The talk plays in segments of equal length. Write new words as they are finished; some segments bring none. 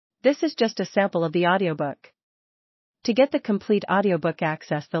This is just a sample of the audiobook. To get the complete audiobook,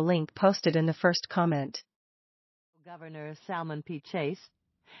 access the link posted in the first comment. Governor Salmon P.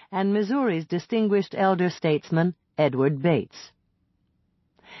 and Missouri's distinguished elder statesman, Edward Bates.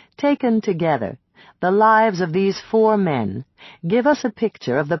 Taken together, the lives of these four men give us a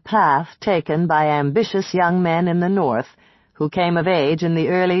picture of the path taken by ambitious young men in the North who came of age in the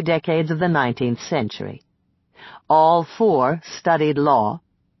early decades of the 19th century. All four studied law,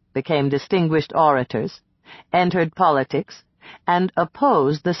 became distinguished orators, entered politics, and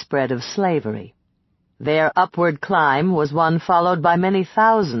opposed the spread of slavery. Their upward climb was one followed by many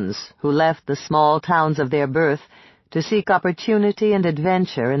thousands who left the small towns of their birth to seek opportunity and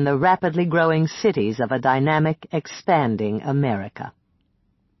adventure in the rapidly growing cities of a dynamic, expanding America.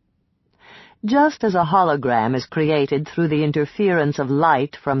 Just as a hologram is created through the interference of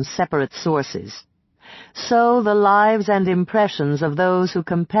light from separate sources, so the lives and impressions of those who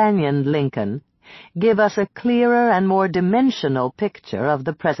companioned Lincoln give us a clearer and more dimensional picture of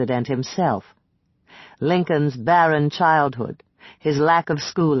the president himself. Lincoln's barren childhood, his lack of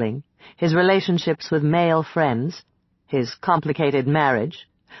schooling, his relationships with male friends, his complicated marriage,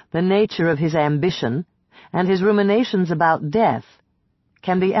 the nature of his ambition, and his ruminations about death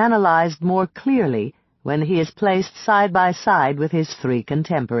can be analyzed more clearly when he is placed side by side with his three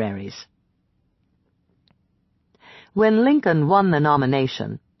contemporaries. When Lincoln won the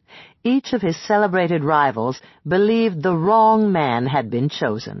nomination, each of his celebrated rivals believed the wrong man had been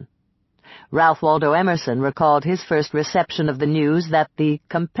chosen. Ralph Waldo Emerson recalled his first reception of the news that the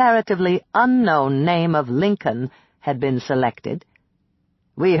comparatively unknown name of Lincoln had been selected.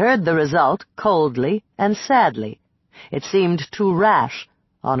 "We heard the result coldly and sadly. It seemed too rash,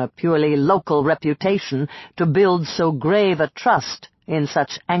 on a purely local reputation, to build so grave a trust in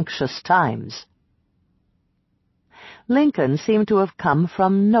such anxious times." Lincoln seemed to have come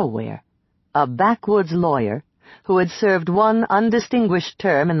from nowhere, a backwoods lawyer who had served one undistinguished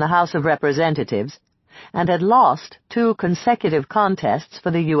term in the House of Representatives and had lost 2 consecutive contests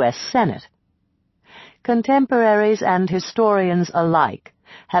for the U.S. Senate. Contemporaries and historians alike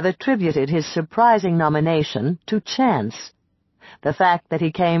have attributed his surprising nomination to chance, the fact that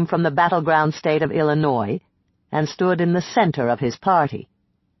he came from the battleground state of Illinois and stood in the center of his party.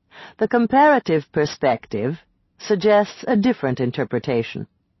 The comparative perspective suggests a different interpretation.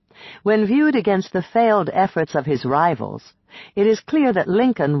 When viewed against the failed efforts of his rivals, it is clear that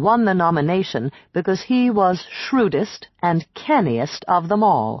Lincoln won the nomination because he was shrewdest and canniest of them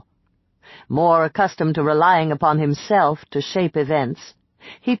all. More accustomed to relying upon himself to shape events,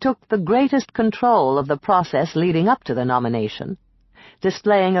 he took the greatest control of the process leading up to the nomination,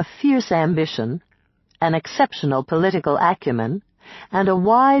 displaying a fierce ambition, an exceptional political acumen, and a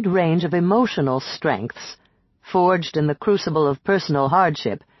wide range of emotional strengths, forged in the crucible of personal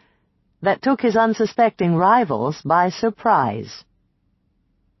hardship, that took his unsuspecting rivals by surprise.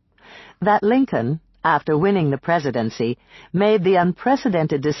 That Lincoln, after winning the presidency, made the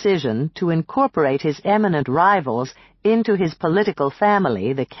unprecedented decision to incorporate his eminent rivals into his political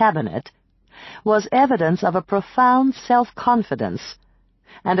family, the cabinet, was evidence of a profound self-confidence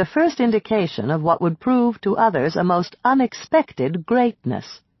and a first indication of what would prove to others a most unexpected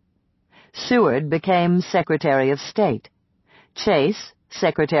greatness. Seward became Secretary of State, Chase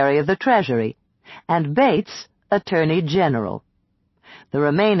Secretary of the Treasury, and Bates Attorney General. The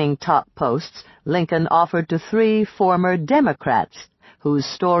remaining top posts Lincoln offered to 3 former Democrats, whose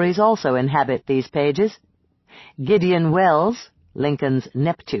stories also inhabit these pages. Gideon Welles, Lincoln's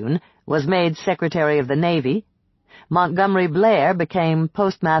Neptune, was made Secretary of the Navy, Montgomery Blair became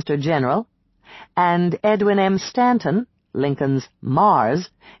Postmaster General, and Edwin M. Stanton, Lincoln's Mars,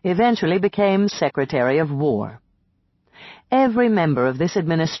 eventually became Secretary of War. Every member of this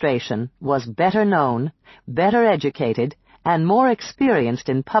administration was better known, better educated, and more experienced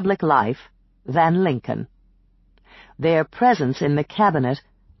in public life than Lincoln. Their presence in the cabinet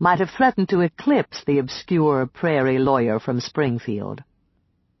might have threatened to eclipse the obscure prairie lawyer from Springfield.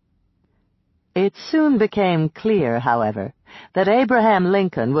 It soon became clear, however, that Abraham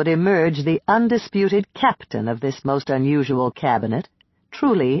Lincoln would emerge the undisputed captain of this most unusual cabinet,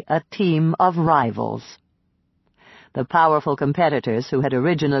 truly a team of rivals. The powerful competitors who had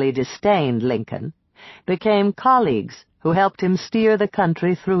originally disdained Lincoln became colleagues who helped him steer the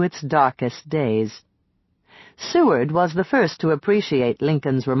country through its darkest days. Seward was the first to appreciate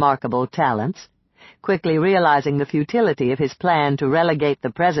Lincoln's remarkable talents, quickly realizing the futility of his plan to relegate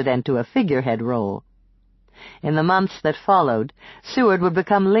the president to a figurehead role. In the months that followed, Seward would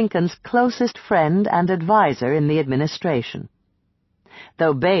become Lincoln's closest friend and advisor in the administration.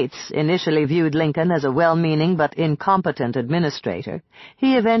 Though Bates initially viewed Lincoln as a well-meaning but incompetent administrator,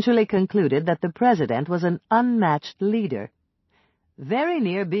 he eventually concluded that the president was an unmatched leader, very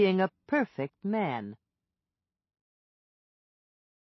near being a perfect man.